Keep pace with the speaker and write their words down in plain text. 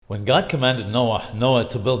When God commanded Noah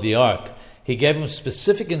to build the ark, he gave him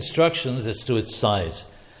specific instructions as to its size.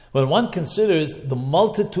 When one considers the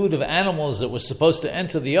multitude of animals that were supposed to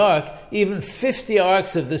enter the ark, even 50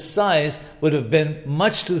 arks of this size would have been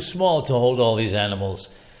much too small to hold all these animals.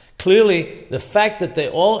 Clearly, the fact that they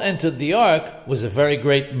all entered the ark was a very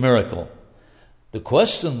great miracle. The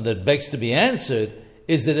question that begs to be answered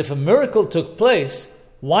is that if a miracle took place,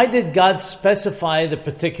 why did God specify the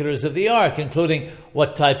particulars of the ark, including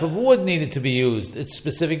what type of wood needed to be used, its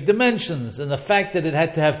specific dimensions, and the fact that it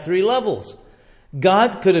had to have 3 levels?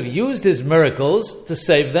 God could have used his miracles to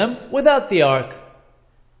save them without the ark.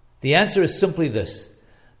 The answer is simply this: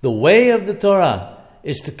 the way of the Torah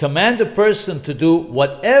is to command a person to do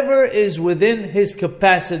whatever is within his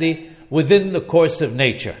capacity within the course of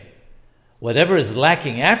nature. Whatever is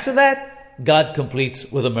lacking after that, God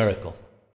completes with a miracle.